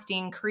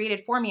podcasting created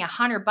for me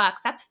 $100.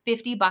 That's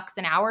 $50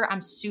 an hour.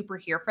 I'm super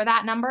here for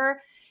that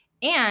number.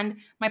 And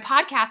my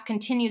podcast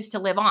continues to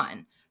live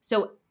on.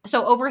 So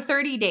over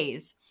 30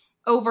 days,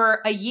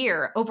 over a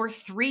year, over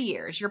 3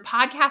 years, your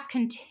podcast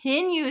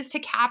continues to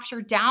capture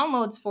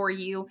downloads for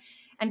you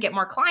and get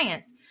more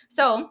clients.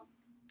 So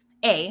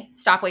A,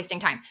 stop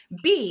wasting time.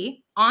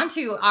 B,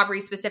 onto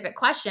Aubrey's specific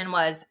question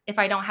was, if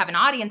I don't have an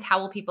audience, how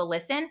will people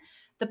listen?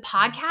 The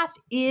podcast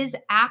is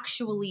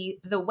actually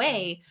the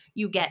way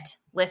you get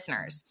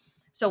listeners.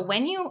 So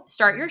when you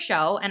start your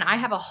show, and I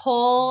have a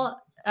whole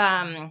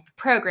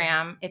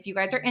program, if you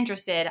guys are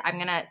interested, I'm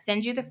going to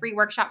send you the free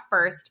workshop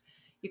first.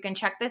 You can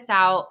check this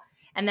out.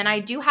 And then I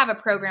do have a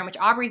program, which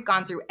Aubrey's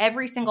gone through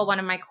every single one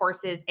of my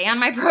courses and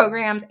my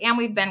programs, and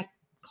we've been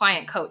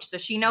client coach. So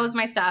she knows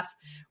my stuff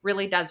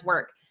really does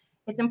work.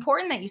 It's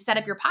important that you set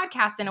up your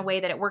podcast in a way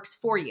that it works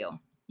for you.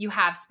 You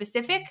have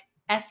specific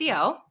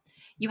SEO,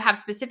 you have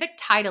specific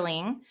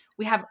titling,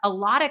 we have a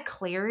lot of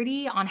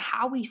clarity on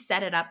how we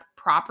set it up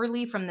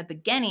properly from the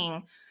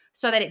beginning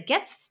so that it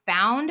gets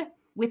found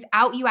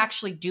without you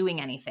actually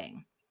doing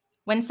anything.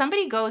 When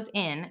somebody goes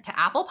in to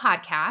Apple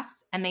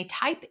Podcasts and they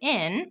type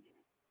in,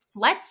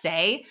 let's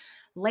say,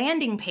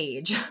 landing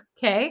page,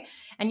 okay?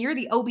 And you're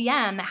the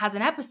OBM that has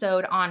an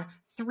episode on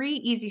 3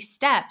 easy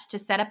steps to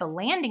set up a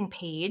landing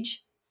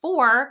page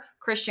for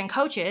Christian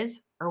coaches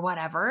or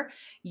whatever,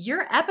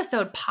 your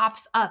episode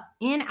pops up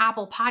in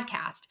Apple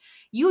Podcast.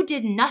 You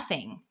did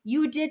nothing.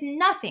 You did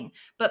nothing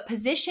but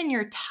position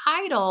your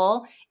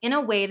title in a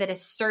way that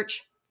is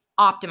search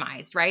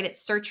optimized, right?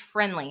 It's search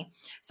friendly.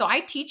 So I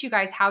teach you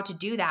guys how to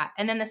do that.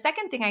 And then the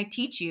second thing I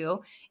teach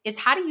you is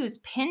how to use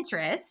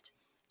Pinterest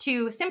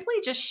to simply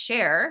just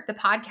share the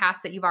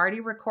podcast that you've already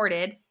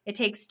recorded. It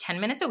takes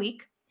 10 minutes a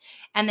week.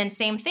 And then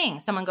same thing,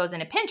 someone goes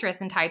into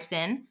Pinterest and types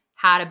in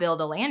how to build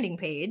a landing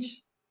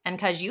page. And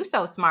because you're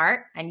so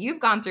smart and you've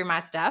gone through my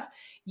stuff,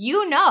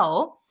 you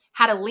know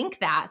how to link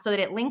that so that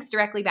it links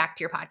directly back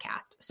to your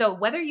podcast. So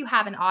whether you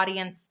have an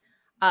audience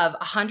of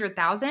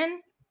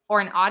 100,000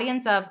 or an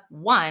audience of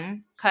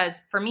 1,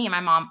 because for me, my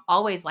mom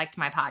always liked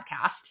my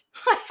podcast.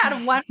 I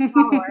had 1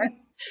 follower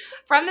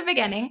from the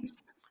beginning.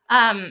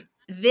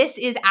 This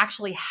is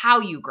actually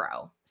how you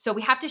grow. So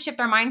we have to shift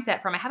our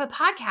mindset from I have a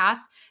podcast,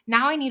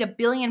 now I need a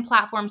billion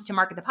platforms to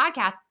market the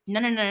podcast.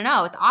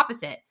 No. It's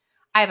opposite.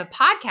 I have a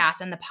podcast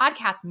and the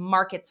podcast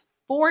markets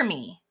for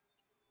me.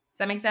 Does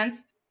that make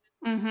sense?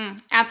 Mm-hmm.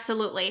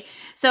 Absolutely.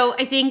 So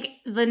I think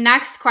the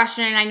next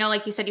question, and I know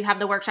like you said, you have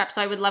the workshop,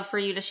 so I would love for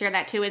you to share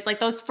that too, is like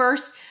those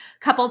first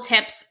couple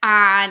tips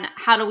on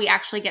how do we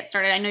actually get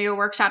started. I know your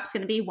workshop's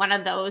going to be one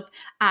of those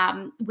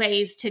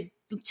ways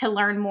to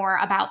learn more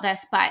about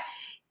this, but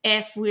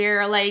if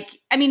we're like,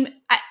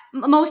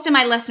 most of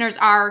my listeners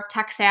are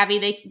tech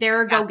savvy.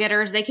 They're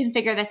go-getters. They can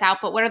figure this out.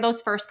 But what are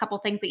those first couple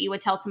things that you would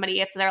tell somebody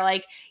if they're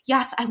like,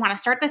 yes, I want to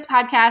start this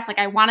podcast. Like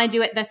I want to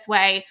do it this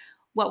way.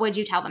 What would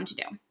you tell them to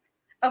do?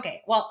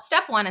 Okay. Well,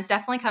 step 1 is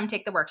definitely come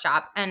take the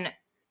workshop. And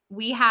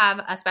we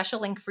have a special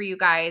link for you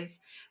guys.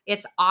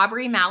 It's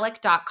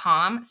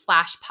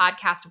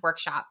aubreymalik.com/podcast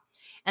workshop.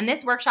 And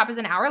this workshop is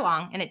an hour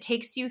long and it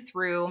takes you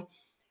through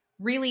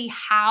really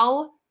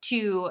how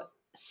to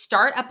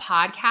start a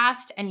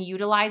podcast and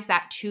utilize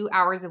that 2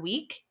 hours a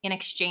week in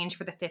exchange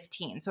for the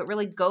 15. So it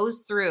really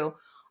goes through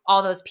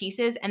all those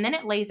pieces. And then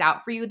it lays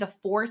out for you the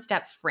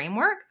 4-step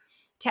framework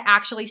to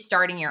actually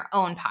starting your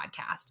own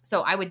podcast.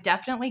 So I would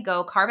definitely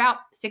go carve out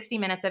 60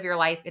 minutes of your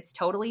life. It's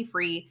totally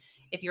free.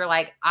 If you're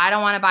like, I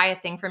don't want to buy a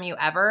thing from you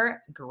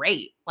ever,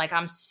 great. Like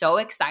I'm so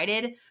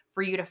excited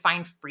for you to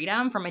find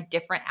freedom from a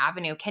different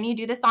avenue. Can you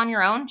do this on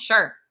your own?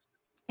 Sure.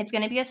 It's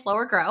going to be a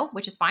slower grow,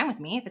 which is fine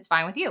with me if it's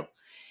fine with you.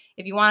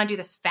 If you want to do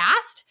this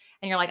fast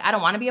and you're like, I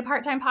don't want to be a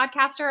part-time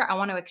podcaster. I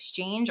want to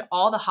exchange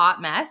all the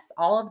hot mess,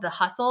 all of the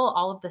hustle,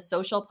 all of the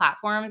social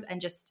platforms, and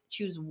just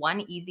choose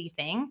one easy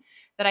thing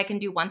that I can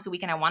do once a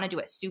week. And I want to do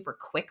it super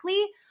quickly.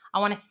 I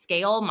want to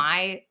scale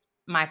my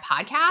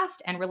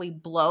podcast and really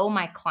blow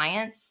my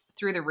clients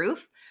through the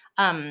roof.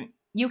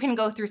 You can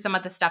go through some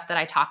of the stuff that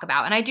I talk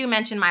about. And I do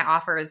mention my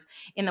offers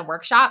in the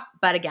workshop.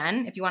 But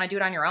again, if you want to do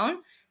it on your own,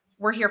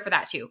 we're here for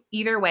that too.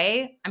 Either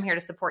way, I'm here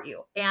to support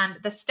you. And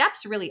the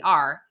steps really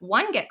are,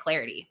 1, get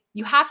clarity.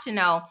 You have to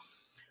know,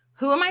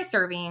 who am I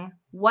serving?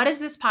 What is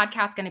this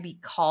podcast going to be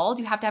called?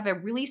 You have to have a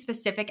really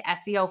specific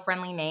SEO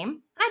friendly name.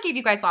 And I gave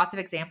you guys lots of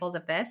examples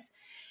of this.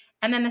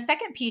 And then the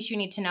second piece you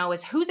need to know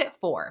is, who's it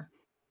for?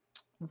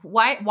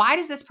 Why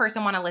does this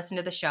person want to listen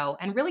to the show?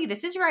 And really,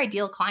 this is your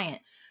ideal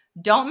client.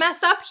 Don't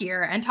mess up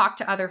here and talk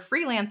to other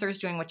freelancers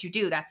doing what you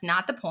do. That's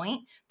not the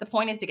point. The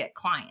point is to get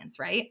clients,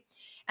 right?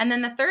 And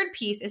then the third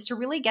piece is to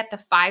really get the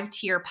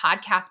 5-tier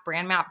podcast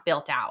brand map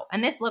built out.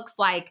 And this looks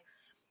like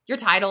your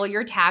title,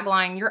 your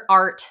tagline, your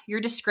art, your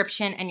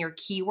description, and your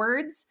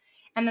keywords.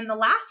 And then the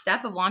last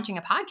step of launching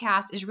a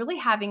podcast is really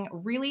having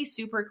really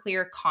super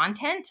clear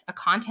content, a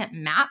content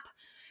map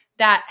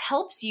that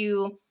helps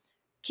you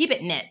keep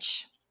it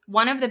niche.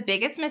 One of the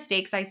biggest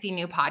mistakes I see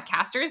new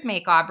podcasters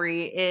make,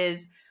 Aubrey,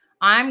 is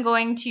I'm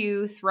going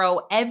to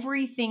throw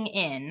everything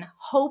in,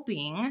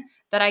 hoping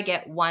that I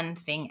get one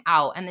thing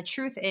out. And the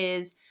truth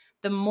is,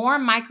 the more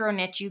micro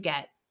niche you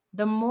get,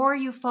 the more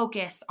you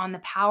focus on the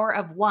power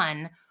of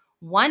one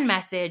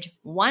message,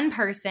 one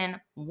person,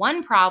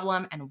 one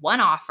problem, and one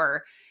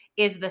offer,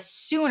 is the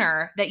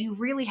sooner that you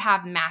really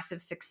have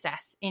massive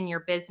success in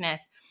your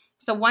business.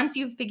 So once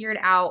you've figured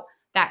out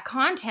that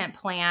content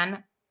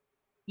plan,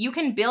 you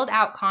can build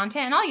out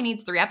content, and all you need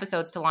is 3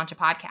 episodes to launch a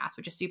podcast,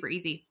 which is super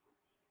easy.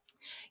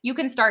 You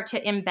can start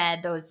to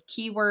embed those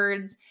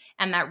keywords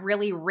and that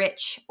really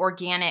rich,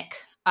 organic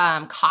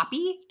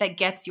copy that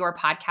gets your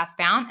podcast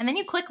found, and then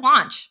you click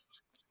launch.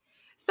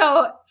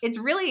 So it's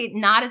really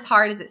not as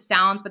hard as it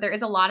sounds, but there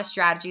is a lot of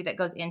strategy that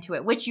goes into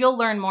it, which you'll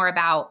learn more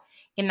about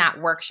in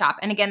that workshop.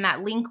 And again,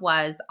 that link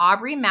was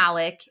Aubrey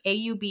Malick,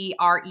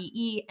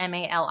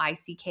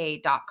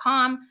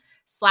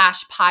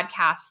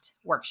 AubreeMalick.com/podcast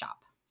workshop.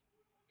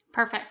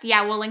 Perfect.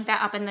 Yeah, we'll link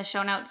that up in the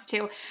show notes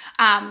too.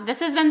 This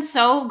has been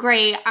so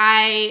great.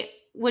 I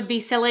would be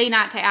silly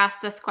not to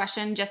ask this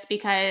question just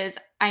because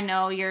I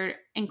know you're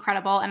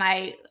incredible and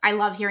I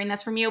love hearing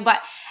this from you.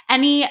 But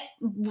any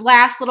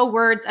last little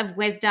words of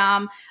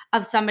wisdom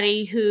of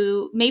somebody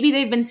who maybe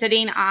they've been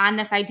sitting on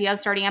this idea of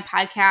starting a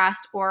podcast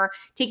or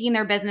taking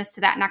their business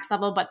to that next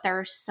level, but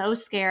they're so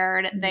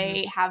scared. Mm-hmm.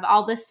 They have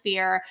all this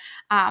fear.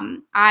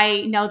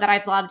 I know that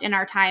I've loved in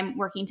our time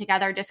working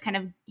together, just kind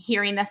of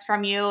hearing this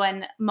from you.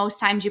 And most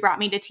times you brought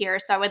me to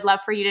tears. So I would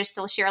love for you to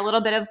still share a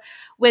little bit of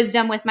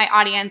wisdom with my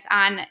audience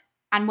on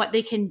what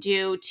they can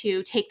do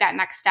to take that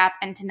next step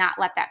and to not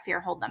let that fear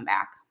hold them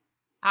back.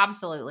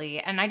 Absolutely.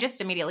 And I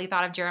just immediately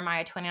thought of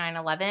Jeremiah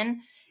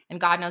 29:11,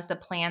 and God knows the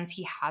plans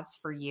he has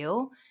for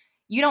you.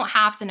 You don't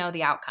have to know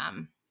the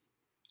outcome.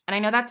 And I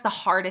know that's the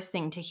hardest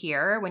thing to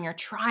hear when you're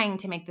trying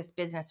to make this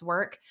business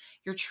work.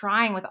 You're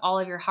trying with all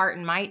of your heart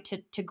and might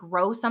to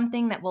grow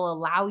something that will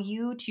allow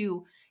you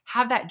to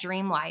have that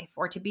dream life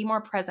or to be more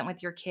present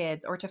with your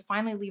kids or to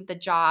finally leave the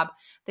job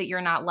that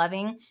you're not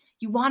loving.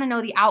 You want to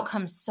know the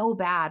outcome so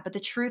bad. But the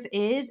truth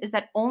is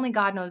that only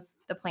God knows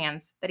the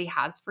plans that he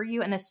has for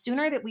you. And the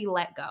sooner that we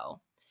let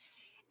go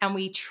and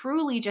we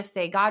truly just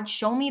say, God,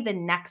 show me the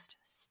next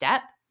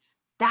step,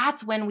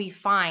 that's when we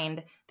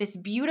find this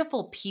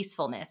beautiful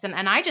peacefulness. And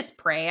I just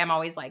pray, I'm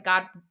always like,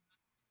 God,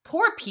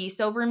 pour peace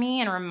over me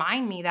and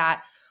remind me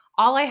that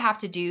all I have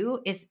to do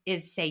is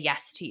say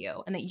yes to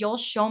you and that you'll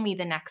show me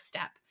the next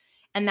step.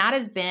 And that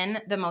has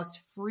been the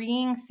most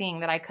freeing thing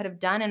that I could have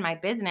done in my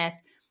business.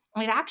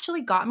 And it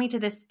actually got me to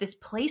this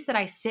place that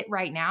I sit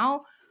right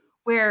now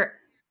where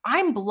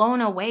I'm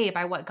blown away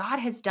by what God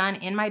has done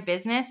in my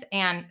business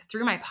and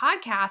through my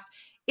podcast.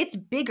 It's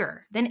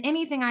bigger than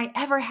anything I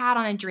ever had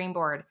on a dream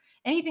board,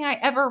 anything I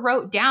ever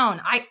wrote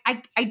down.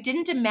 I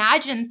didn't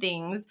imagine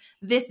things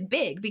this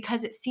big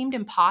because it seemed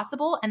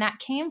impossible. And that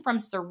came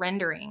from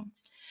surrendering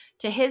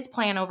to his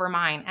plan over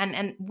mine.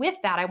 And with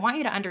that, I want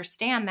you to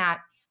understand that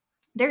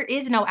there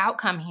is no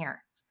outcome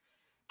here.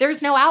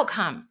 There's no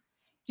outcome.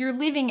 You're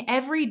living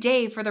every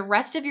day for the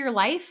rest of your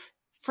life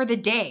for the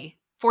day,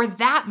 for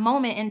that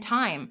moment in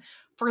time,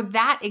 for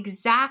that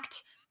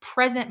exact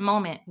present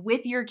moment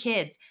with your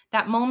kids,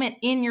 that moment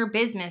in your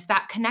business,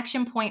 that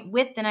connection point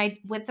with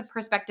the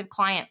prospective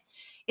client.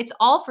 It's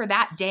all for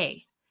that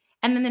day.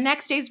 And then the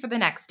next day is for the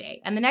next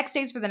day, and the next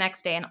day is for the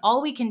next day. And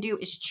all we can do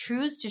is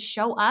choose to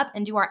show up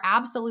and do our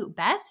absolute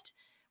best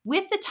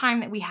with the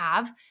time that we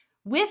have,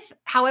 with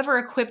however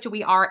equipped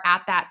we are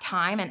at that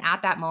time and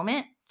at that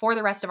moment for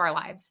the rest of our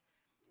lives.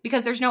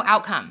 Because there's no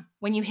outcome.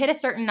 When you hit a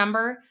certain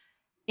number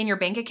in your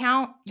bank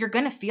account, you're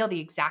going to feel the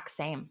exact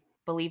same.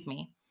 Believe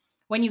me.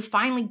 When you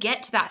finally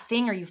get to that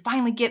thing or you're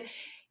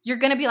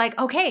going to be like,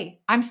 okay,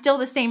 I'm still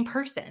the same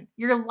person.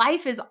 Your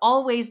life is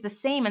always the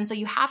same. And so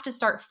you have to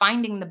start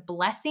finding the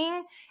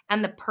blessing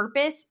and the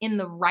purpose in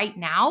the right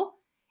now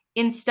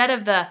instead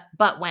of the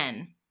but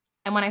when.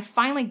 And when I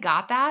finally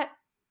got that,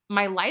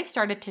 my life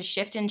started to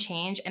shift and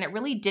change. And it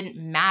really didn't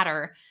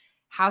matter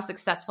how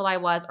successful I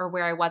was or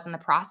where I was in the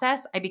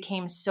process. I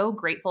became so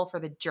grateful for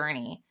the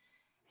journey.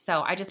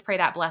 So I just pray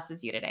that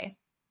blesses you today.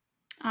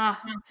 Oh,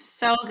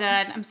 so good.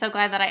 I'm so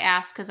glad that I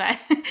asked because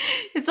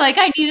it's like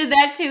I needed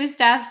that too,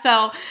 Steph.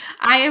 So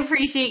I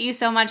appreciate you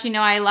so much. You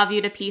know, I love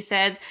you to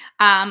pieces.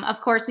 Of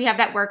course, we have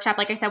that workshop.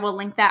 Like I said, we'll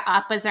link that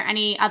up. Is there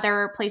any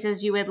other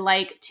places you would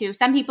like to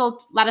send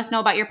people? Let us know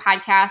about your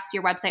podcast,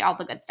 your website, all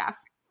the good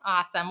stuff.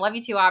 Awesome. Love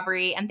you too,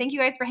 Aubrey. And thank you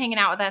guys for hanging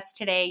out with us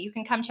today. You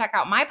can come check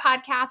out my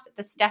podcast,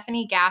 The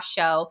Stefanie Gass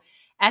Show,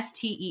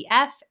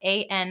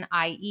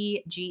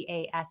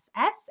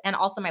 STEFANIEGASS. And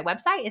also my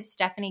website is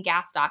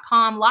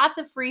stephaniegass.com. Lots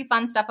of free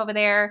fun stuff over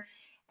there.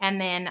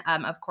 And then,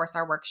 of course,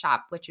 our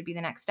workshop, which would be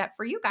the next step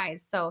for you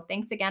guys. So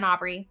thanks again,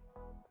 Aubrey.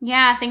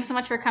 Yeah, thanks so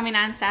much for coming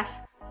on, Steph.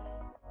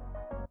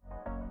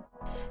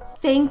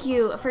 Thank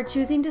you for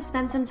choosing to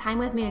spend some time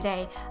with me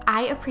today.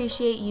 I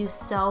appreciate you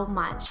so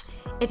much.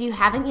 If you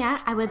haven't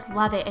yet, I would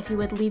love it if you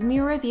would leave me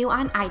a review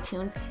on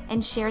iTunes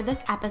and share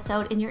this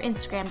episode in your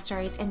Instagram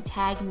stories and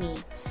tag me.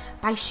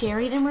 By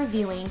sharing and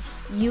reviewing,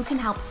 you can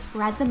help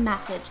spread the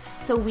message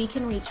so we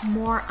can reach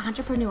more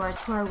entrepreneurs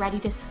who are ready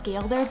to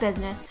scale their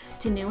business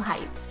to new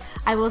heights.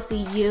 I will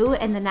see you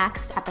in the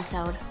next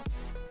episode.